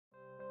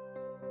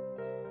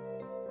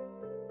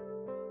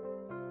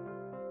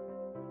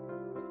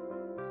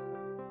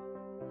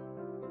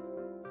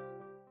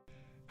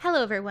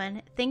Hello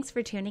everyone, thanks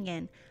for tuning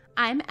in.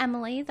 I'm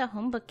Emily, the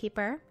home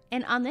bookkeeper,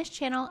 and on this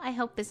channel I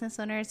help business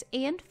owners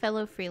and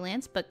fellow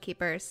freelance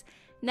bookkeepers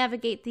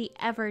navigate the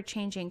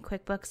ever-changing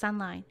QuickBooks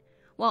Online,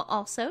 while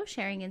also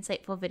sharing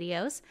insightful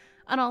videos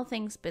on all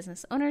things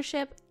business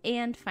ownership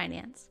and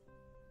finance.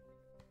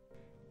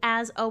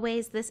 As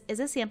always, this is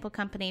a sample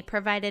company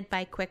provided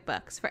by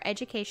QuickBooks for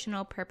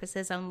educational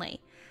purposes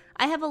only.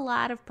 I have a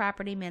lot of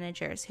property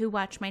managers who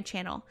watch my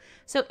channel,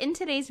 so in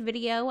today's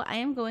video, I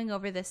am going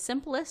over the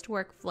simplest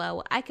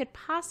workflow I could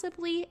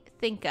possibly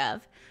think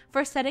of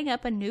for setting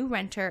up a new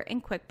renter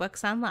in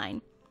QuickBooks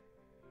Online.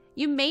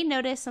 You may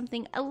notice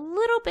something a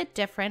little bit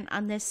different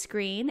on this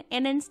screen,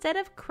 and instead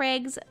of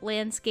Craig's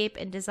landscape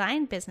and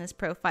design business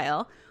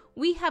profile,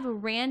 we have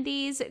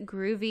Randy's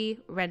Groovy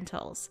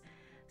Rentals.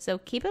 So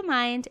keep in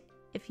mind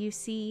if you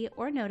see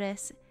or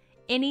notice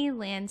any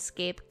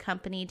landscape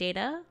company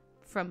data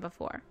from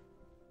before.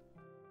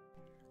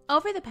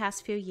 Over the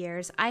past few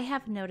years, I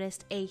have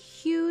noticed a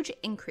huge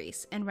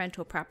increase in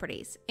rental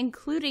properties,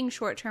 including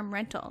short-term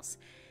rentals.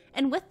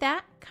 And with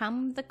that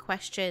come the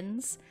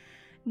questions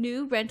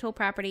new rental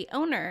property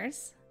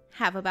owners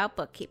have about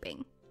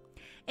bookkeeping.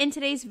 In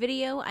today's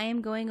video, I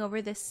am going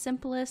over the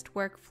simplest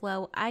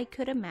workflow I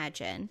could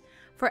imagine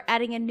for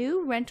adding a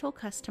new rental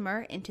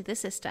customer into the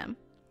system.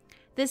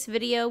 This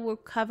video will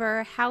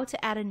cover how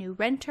to add a new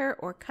renter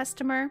or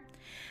customer,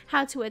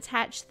 how to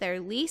attach their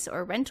lease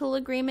or rental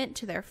agreement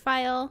to their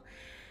file,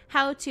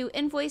 how to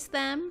invoice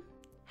them,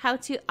 how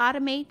to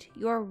automate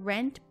your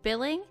rent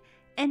billing,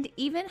 and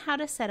even how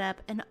to set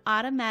up an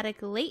automatic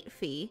late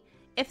fee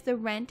if the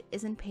rent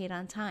isn't paid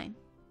on time.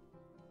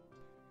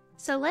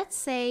 So let's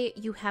say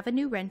you have a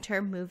new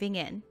renter moving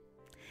in.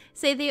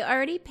 Say they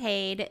already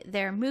paid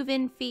their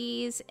move-in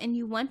fees and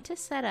you want to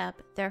set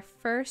up their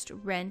first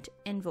rent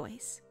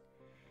invoice.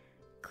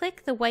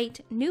 Click the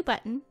white New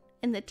button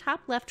in the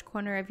top left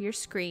corner of your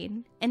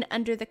screen, and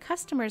under the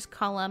Customers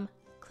column,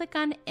 click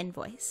on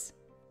Invoice.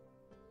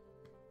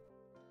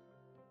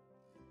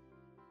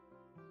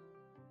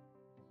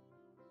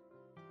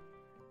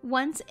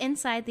 Once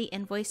inside the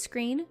invoice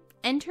screen,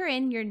 enter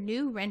in your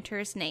new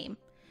renter's name.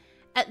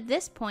 At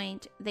this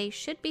point, they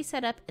should be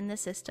set up in the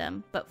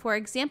system, but for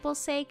example's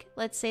sake,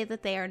 let's say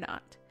that they are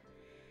not.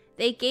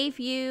 They gave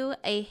you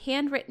a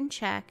handwritten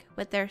check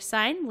with their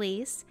signed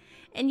lease,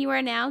 and you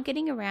are now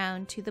getting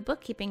around to the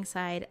bookkeeping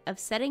side of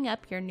setting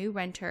up your new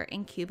renter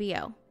in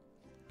QBO.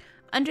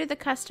 Under the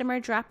Customer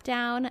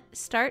drop-down,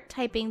 start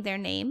typing their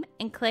name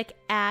and click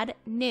Add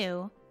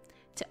New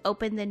to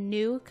open the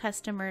New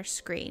Customer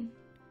screen.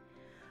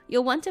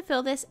 You'll want to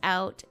fill this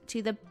out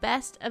to the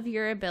best of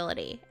your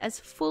ability, as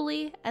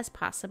fully as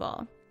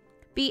possible.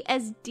 Be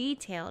as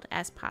detailed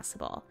as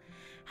possible.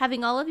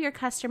 Having all of your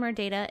customer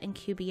data in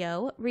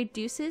QBO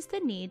reduces the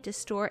need to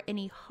store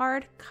any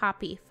hard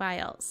copy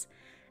files,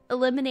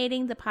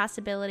 eliminating the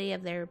possibility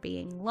of their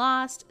being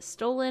lost,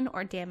 stolen,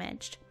 or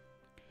damaged.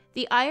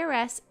 The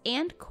IRS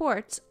and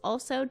courts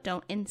also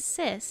don't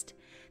insist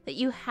that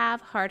you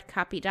have hard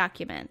copy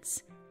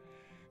documents.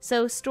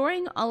 So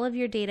storing all of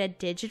your data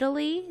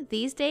digitally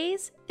these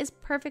days is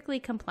perfectly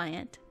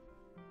compliant.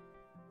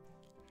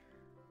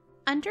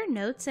 Under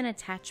Notes and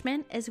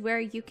Attachment is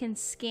where you can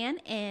scan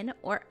in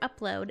or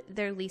upload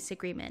their lease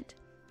agreement.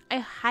 I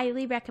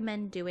highly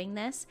recommend doing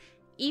this,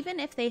 even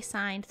if they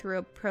signed through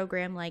a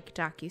program like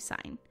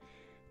DocuSign.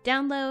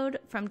 Download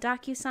from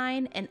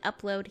DocuSign and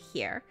upload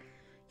here.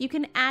 You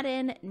can add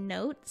in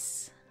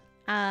notes,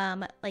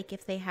 like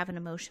if they have an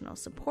emotional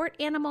support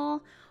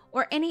animal,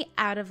 or any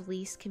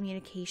out-of-lease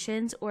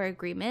communications or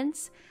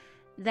agreements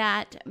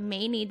that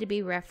may need to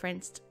be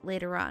referenced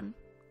later on.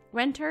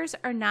 Renters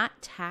are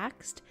not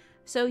taxed,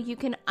 so you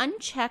can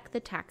uncheck the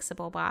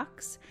taxable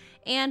box,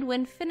 and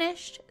when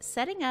finished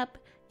setting up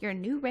your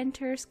new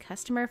renter's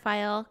customer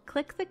file,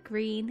 click the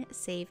green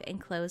Save and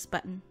Close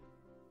button.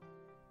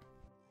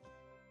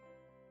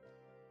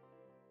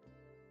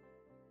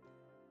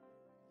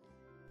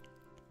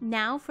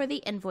 Now for the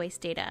invoice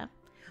data.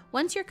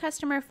 Once your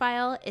customer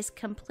file is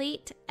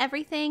complete,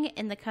 everything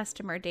in the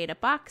customer data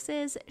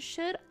boxes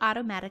should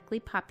automatically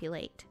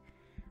populate.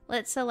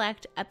 Let's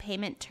select a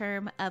payment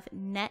term of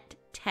net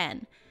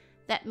 10.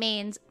 That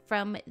means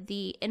from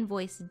the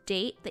invoice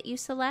date that you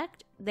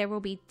select, there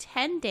will be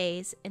 10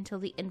 days until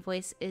the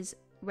invoice is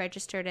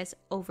registered as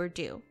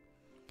overdue.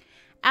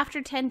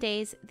 After 10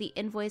 days, the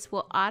invoice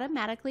will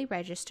automatically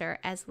register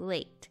as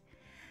late.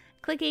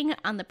 Clicking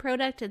on the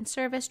Product and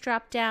Service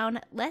drop-down,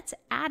 let's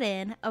add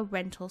in a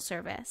rental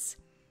service.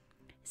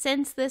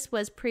 Since this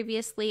was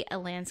previously a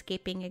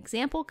landscaping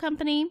example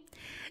company,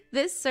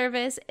 this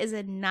service is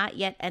not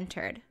yet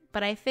entered,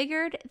 but I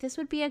figured this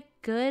would be a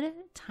good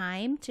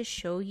time to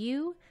show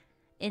you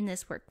in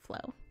this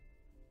workflow.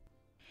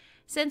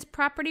 Since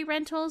property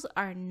rentals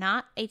are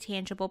not a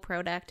tangible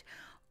product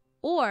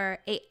or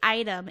an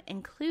item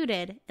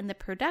included in the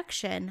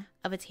production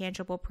of a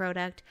tangible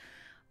product,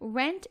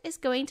 rent is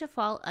going to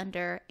fall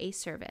under a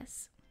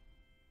service.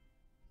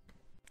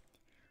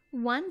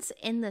 Once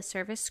in the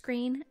service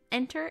screen,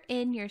 enter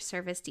in your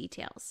service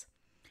details.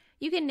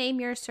 You can name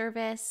your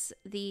service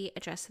the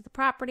address of the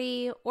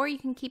property, or you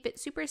can keep it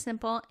super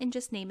simple and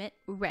just name it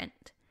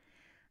rent.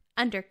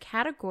 Under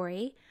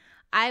category,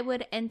 I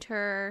would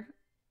enter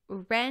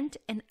rent,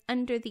 and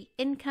under the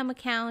income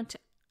account,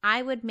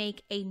 I would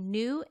make a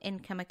new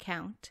income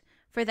account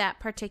for that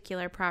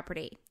particular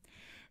property.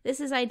 This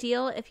is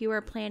ideal if you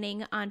are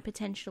planning on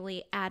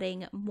potentially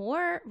adding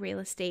more real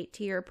estate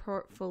to your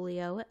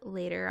portfolio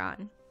later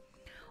on,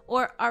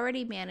 or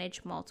already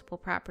manage multiple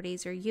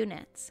properties or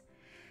units.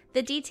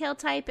 The detail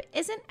type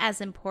isn't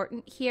as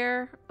important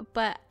here,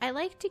 but I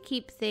like to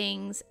keep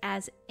things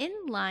as in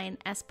line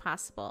as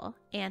possible,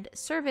 and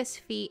service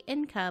fee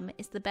income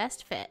is the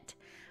best fit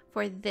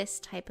for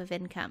this type of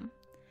income.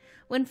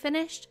 When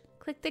finished,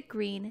 click the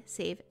green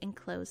Save and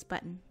Close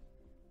button.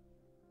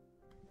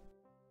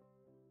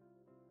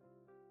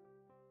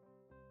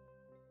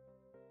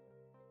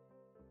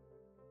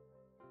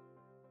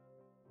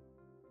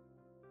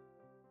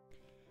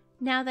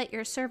 Now that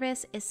your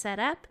service is set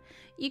up,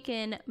 you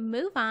can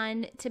move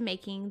on to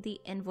making the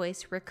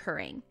invoice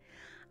recurring.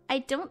 I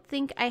don't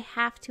think I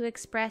have to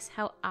express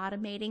how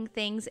automating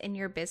things in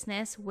your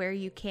business where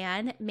you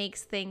can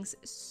makes things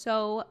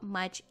so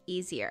much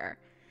easier.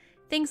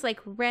 Things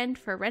like rent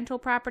for rental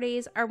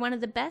properties are one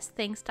of the best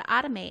things to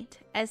automate,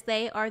 as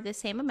they are the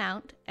same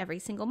amount every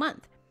single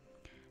month.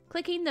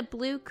 Clicking the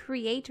blue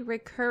Create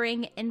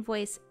Recurring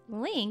Invoice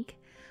link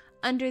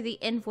under the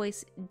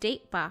invoice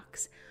date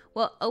box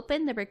will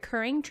open the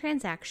recurring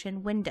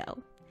transaction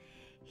window.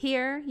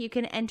 Here, you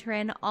can enter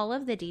in all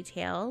of the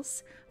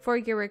details for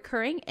your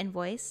recurring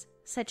invoice,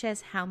 such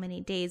as how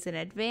many days in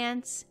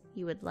advance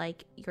you would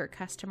like your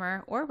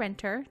customer or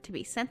renter to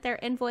be sent their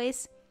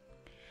invoice.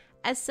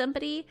 As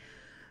somebody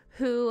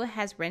who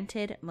has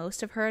rented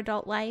most of her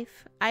adult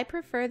life, I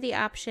prefer the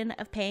option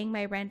of paying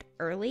my rent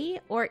early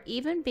or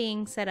even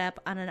being set up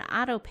on an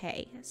auto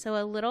pay, so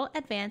a little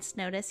advance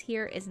notice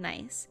here is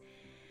nice.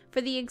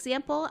 For the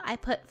example, I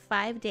put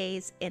 5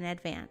 days in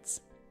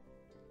advance.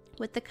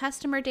 With the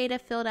customer data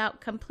filled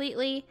out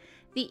completely,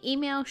 the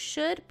email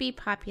should be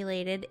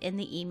populated in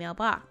the email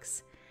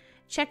box.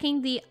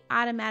 Checking the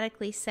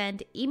Automatically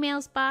Send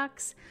Emails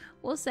box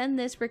will send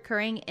this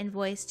recurring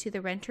invoice to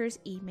the renter's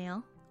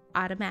email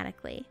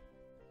automatically.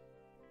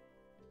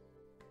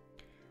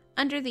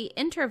 Under the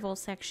Interval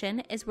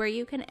section is where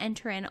you can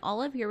enter in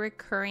all of your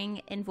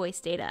recurring invoice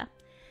data.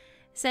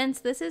 Since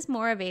this is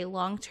more of a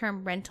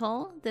long-term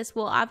rental, this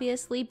will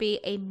obviously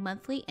be a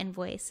monthly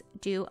invoice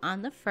due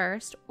on the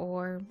 1st,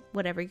 or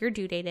whatever your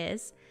due date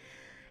is,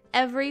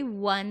 every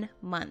 1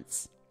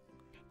 month.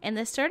 And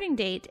the starting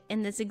date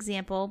in this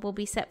example will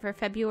be set for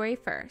February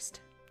 1st.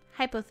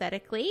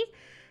 Hypothetically,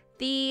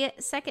 the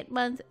second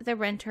month the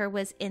renter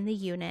was in the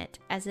unit,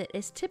 as it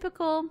is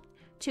typical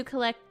to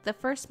collect the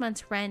first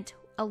month's rent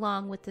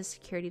along with the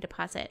security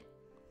deposit.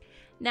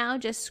 Now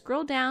just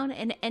scroll down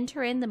and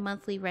enter in the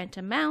monthly rent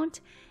amount,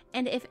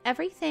 and if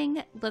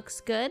everything looks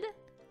good,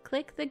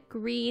 click the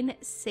green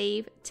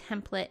Save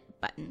Template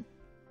button.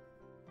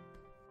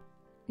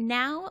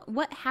 Now,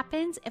 what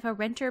happens if a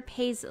renter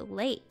pays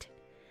late?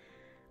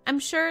 I'm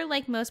sure,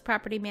 like most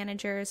property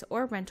managers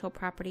or rental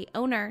property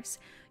owners,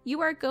 you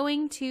are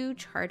going to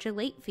charge a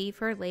late fee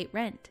for late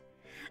rent.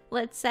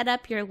 Let's set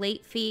up your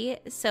late fee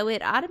so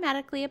it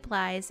automatically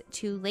applies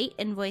to late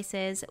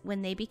invoices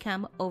when they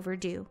become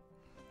overdue.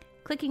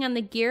 Clicking on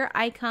the gear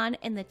icon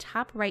in the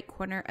top right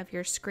corner of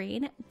your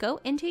screen, go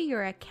into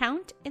your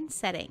account and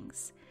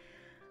settings.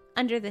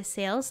 Under the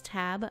Sales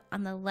tab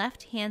on the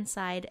left-hand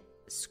side,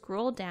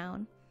 scroll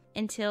down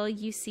until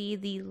you see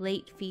the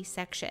Late Fee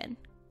section.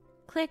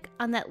 Click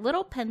on that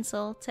little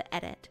pencil to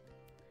edit.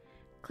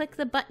 Click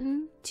the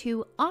button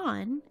to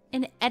On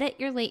and edit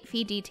your late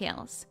fee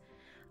details.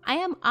 I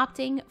am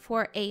opting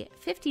for a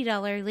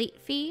 $50 late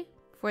fee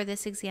for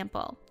this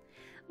example.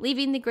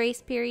 Leaving the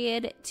grace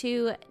period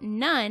to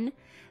none,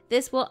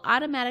 this will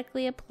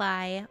automatically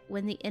apply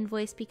when the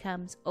invoice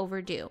becomes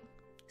overdue.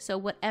 So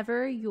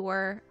whatever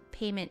your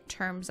payment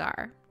terms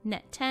are,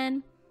 net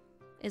 10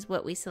 is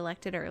what we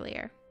selected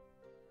earlier.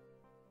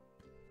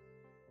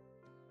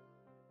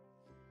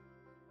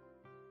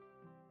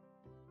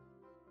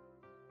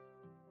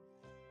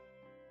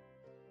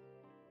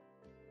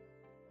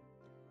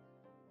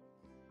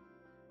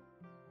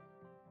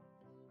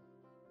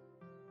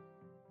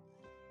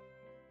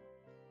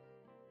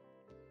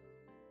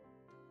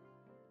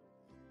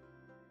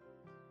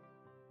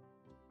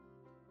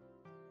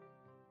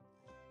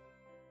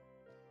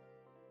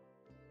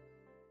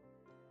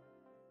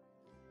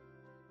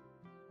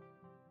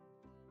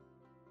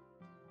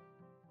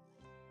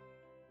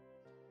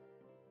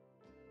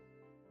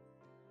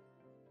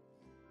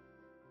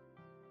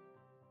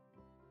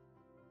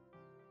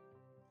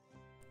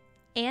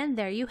 And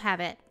there you have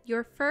it.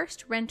 Your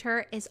first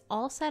renter is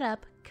all set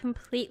up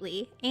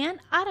completely and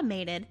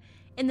automated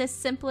in the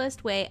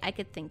simplest way I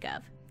could think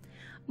of.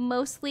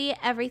 Mostly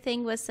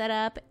everything was set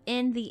up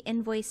in the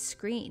invoice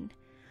screen.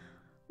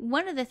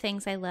 One of the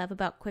things I love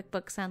about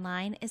QuickBooks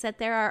Online is that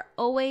there are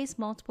always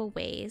multiple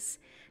ways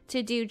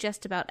to do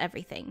just about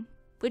everything,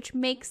 which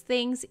makes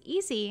things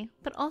easy,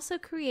 but also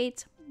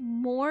creates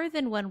more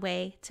than one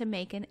way to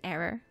make an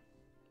error.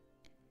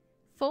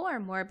 For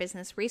more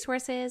business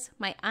resources,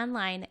 my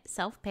online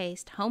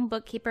self-paced home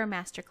bookkeeper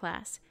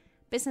masterclass,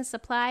 business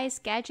supplies,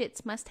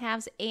 gadgets,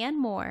 must-haves, and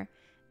more,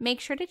 make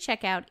sure to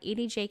check out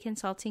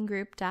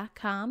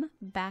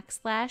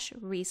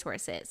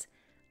edjconsultinggroup.com/resources,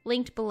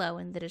 linked below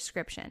in the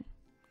description.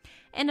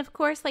 And of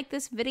course, like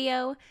this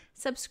video,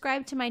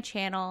 subscribe to my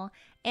channel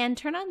and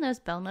turn on those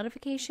bell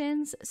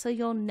notifications so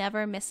you'll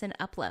never miss an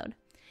upload.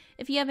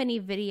 If you have any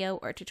video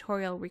or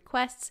tutorial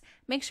requests,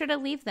 make sure to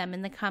leave them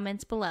in the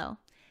comments below.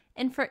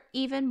 And for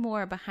even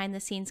more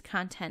behind-the-scenes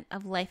content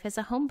of life as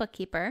a home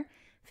bookkeeper,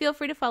 feel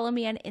free to follow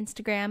me on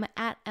Instagram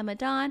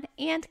 @EmmaDawn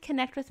and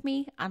connect with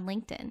me on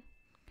LinkedIn.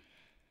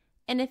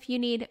 And if you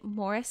need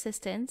more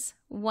assistance,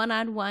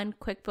 one-on-one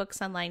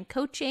QuickBooks Online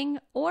coaching,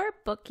 or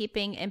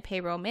bookkeeping and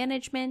payroll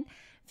management,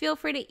 feel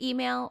free to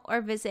email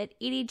or visit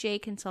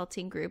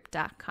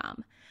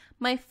edjconsultinggroup.com.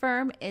 My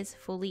firm is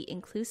fully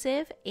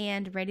inclusive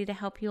and ready to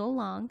help you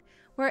along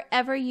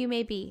wherever you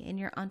may be in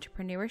your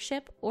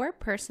entrepreneurship or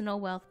personal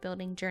wealth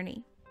building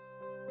journey.